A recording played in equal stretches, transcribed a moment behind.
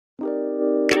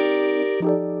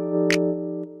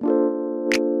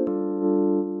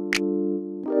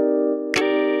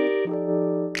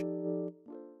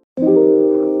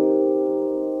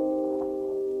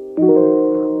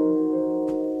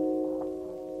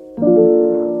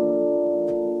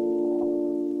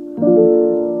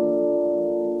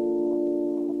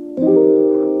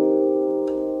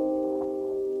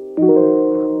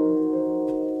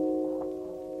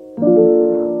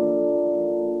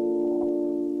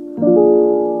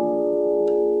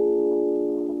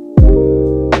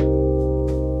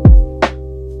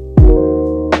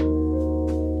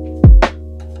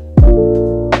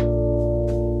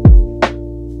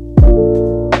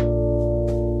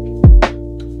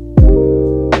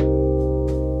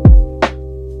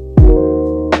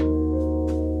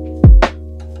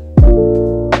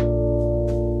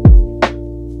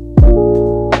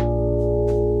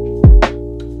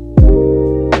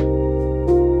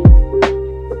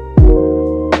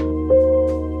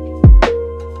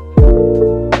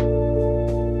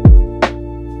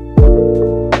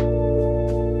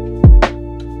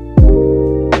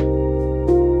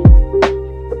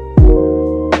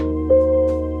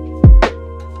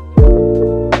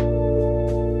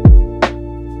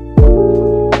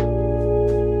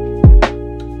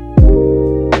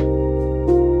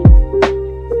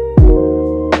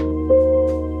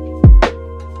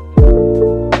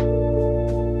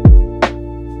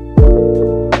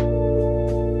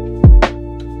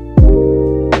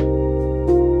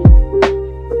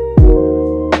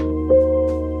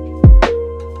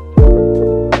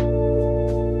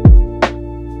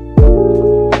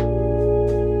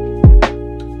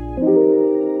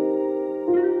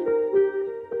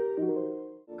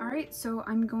So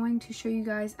I'm going to show you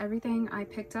guys everything I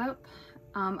picked up.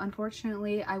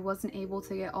 Unfortunately, I wasn't able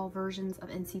to get all versions of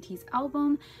NCT's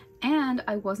album, and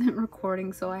I wasn't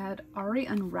recording, so I had already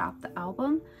unwrapped the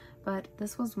album, but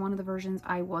this was one of the versions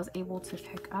I was able to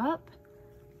pick up.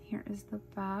 Here is the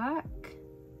back.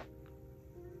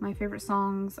 My favorite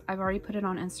songs, I've already put it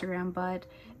on Instagram, but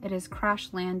it is Crash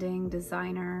Landing,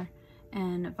 Designer,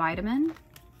 and Vitamin.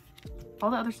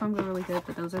 All the other songs are really good,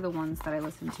 but those are the ones that I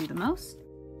listen to the most.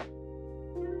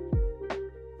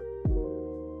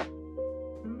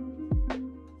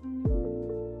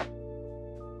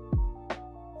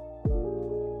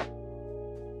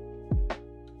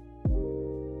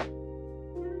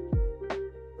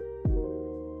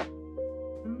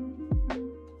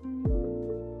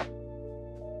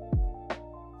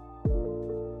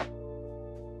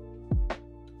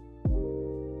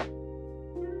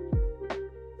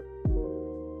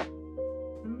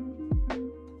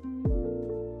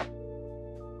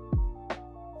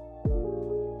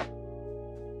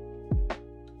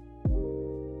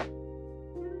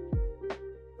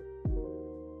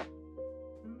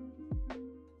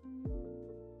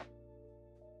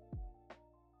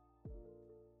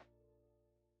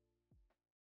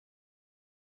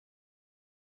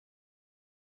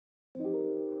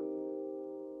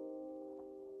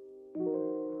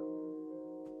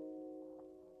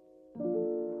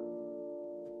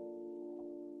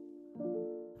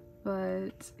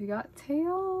 But we got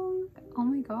Taeyong. Oh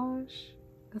my gosh,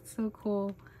 that's so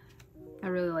cool. I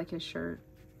really like his shirt.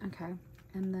 Okay,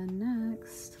 and then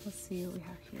next, let's see what we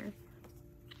have here.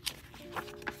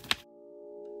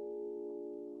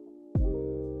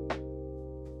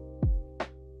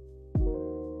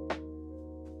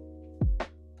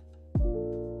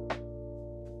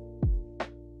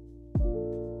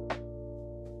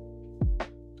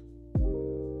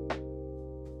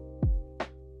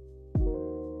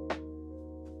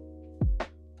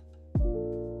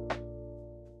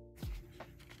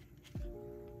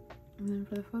 And then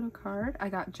for the photo card, I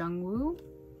got Jungwoo,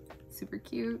 super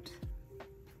cute.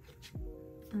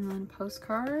 And then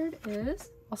postcard is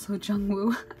also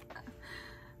Jungwoo.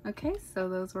 Okay, so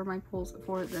those were my pulls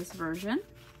for this version.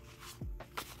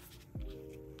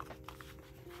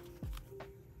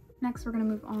 Next, we're gonna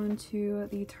move on to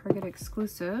the Target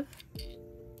exclusive.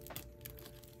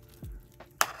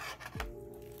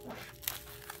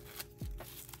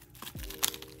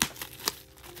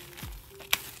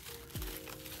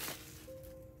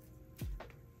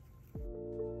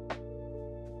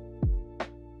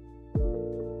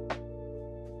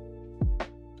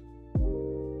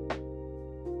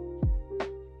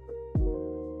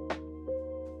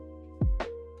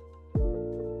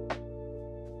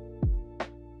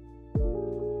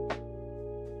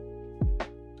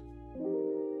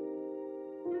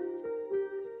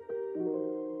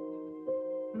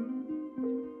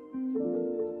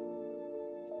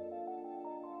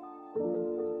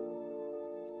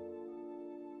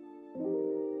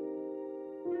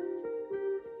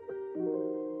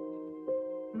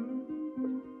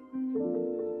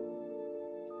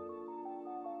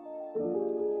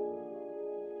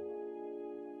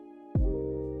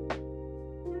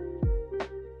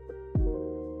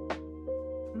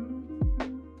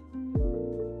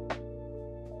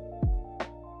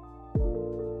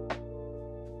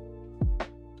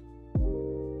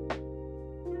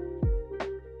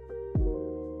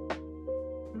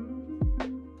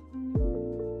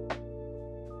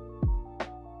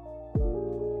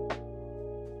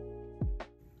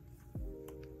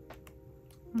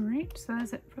 Alright, so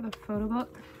that's it for the photo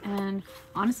book. And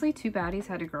honestly, Two Baddies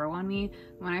had to grow on me.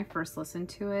 When I first listened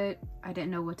to it, I didn't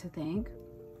know what to think.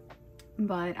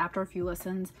 But after a few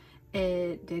listens,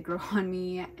 it did grow on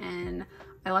me and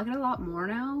I like it a lot more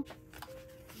now.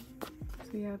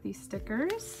 So we have these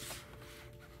stickers.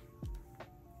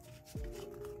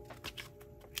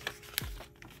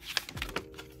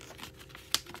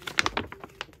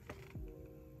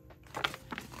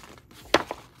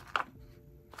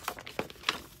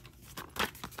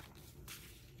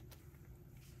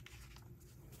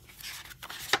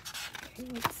 Okay,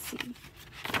 let's see.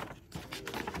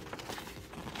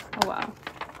 Oh wow.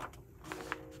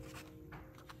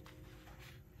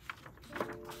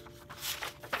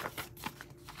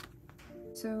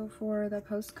 So for the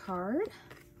postcard,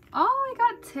 oh, I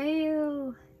got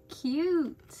Tail.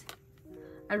 Cute.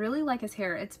 I really like his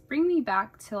hair. It's bringing me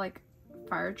back to like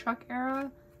fire truck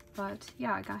era, but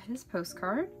yeah, I got his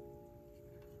postcard.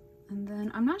 And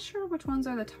then I'm not sure which ones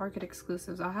are the Target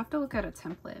exclusives. I'll have to look at a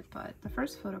template, but the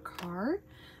first photo card,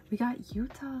 we got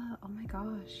Utah. Oh my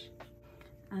gosh.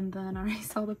 And then I already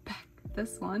saw the back of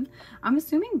this one. I'm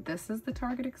assuming this is the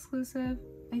Target exclusive,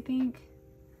 I think.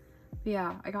 But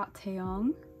yeah, I got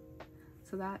Taeyong.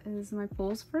 So that is my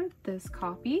pulls for this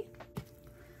copy.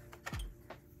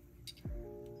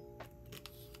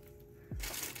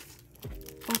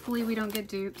 Hopefully we don't get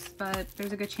dupes, but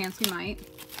there's a good chance we might.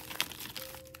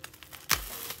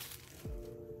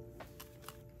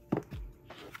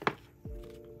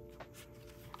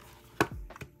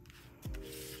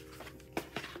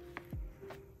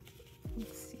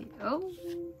 Let's see. Oh,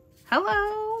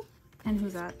 hello! And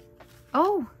who's that?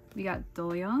 Oh, we got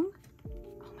Doyoung.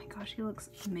 Oh my gosh, he looks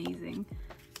amazing.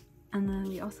 And then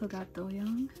we also got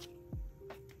Doyoung.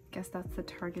 Guess that's the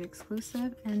Target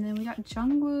exclusive. And then we got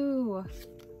Jungwoo.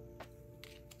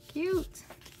 Cute.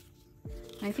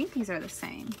 And I think these are the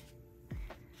same.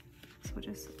 So we'll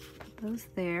just put those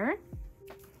there.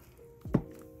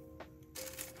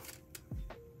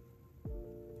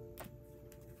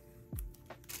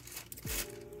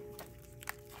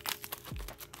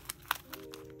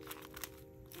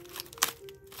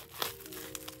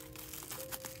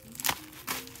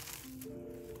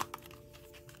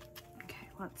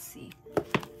 Let's see.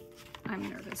 I'm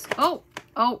nervous.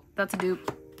 Oh, that's a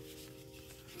dupe.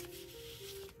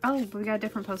 Oh, we got a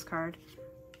different postcard.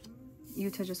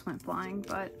 Yuta just went flying,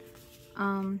 but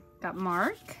got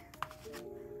Mark.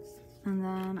 And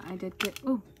then I did get,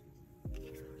 oh.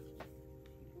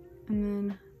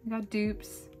 And then we got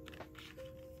dupes.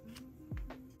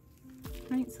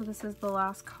 Right, so this is the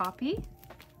last copy.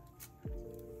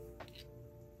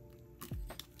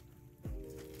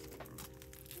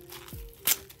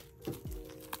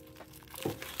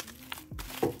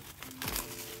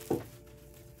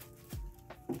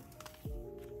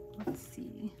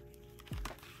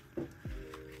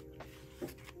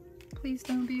 Please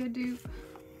don't be a dupe.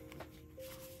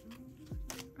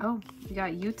 Oh, we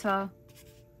got Utah,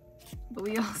 but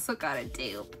we also got a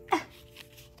dupe.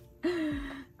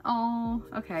 Oh,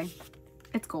 okay.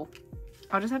 It's cool.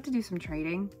 I'll just have to do some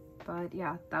trading. But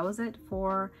yeah, that was it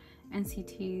for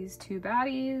NCT's Two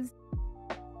Baddies.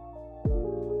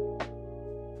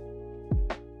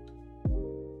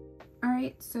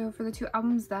 Alright, so for the two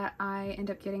albums that I end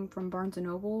up getting from Barnes &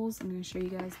 Nobles, I'm going to show you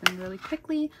guys them really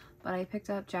quickly, but I picked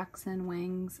up Jackson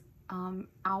Wang's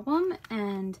album,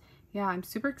 and yeah, I'm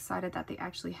super excited that they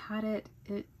actually had it.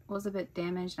 It was a bit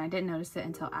damaged, and I didn't notice it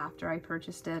until after I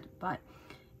purchased it, but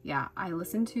yeah, I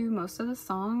listened to most of the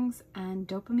songs, and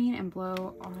Dopamine and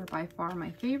Blow are by far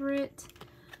my favorite.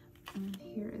 And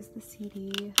here is the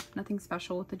CD. Nothing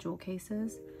special with the jewel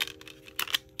cases.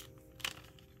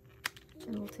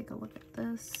 And we'll take a look at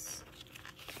this.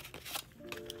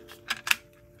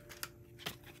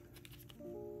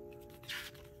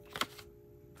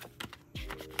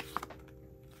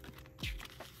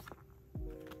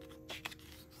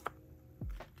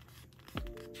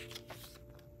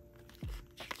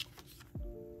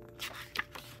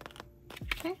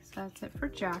 Okay, so that's it for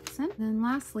Jackson. And then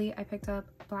lastly, I picked up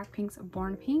Blackpink's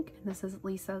Born Pink. This is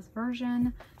Lisa's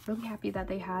version. Really happy that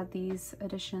they had these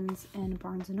editions in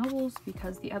Barnes & Nobles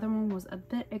because the other one was a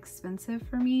bit expensive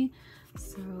for me.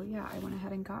 So yeah, I went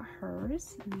ahead and got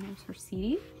hers. And there's her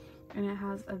CD. And it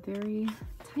has a very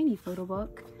tiny photo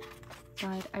book.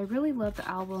 But I really love the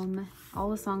album. All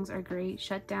the songs are great.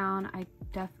 Shut Down, I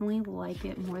definitely like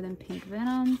it more than Pink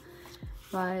Venom.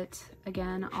 But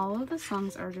again, all of the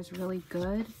songs are just really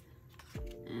good.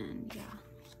 And yeah.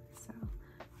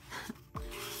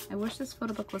 I wish this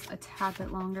photo book was a tad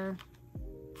bit longer.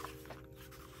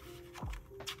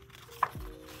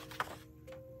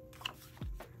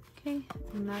 Okay,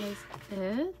 and that is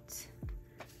it.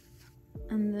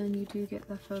 And then you do get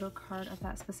the photo card of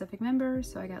that specific member.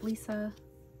 So I got Lisa.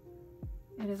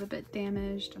 It is a bit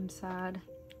damaged, I'm sad.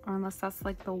 Or unless that's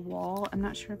like the wall. I'm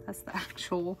not sure if that's the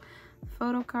actual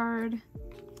photo card.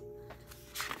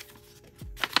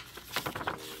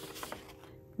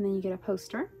 And then you get a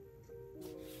poster.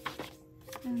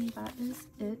 And that is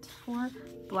it for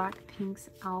Blackpink's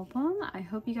album. I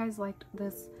hope you guys liked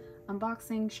this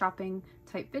unboxing, shopping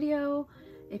type video.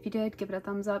 If you did, give it a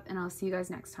thumbs up and I'll see you guys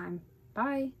next time.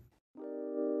 Bye!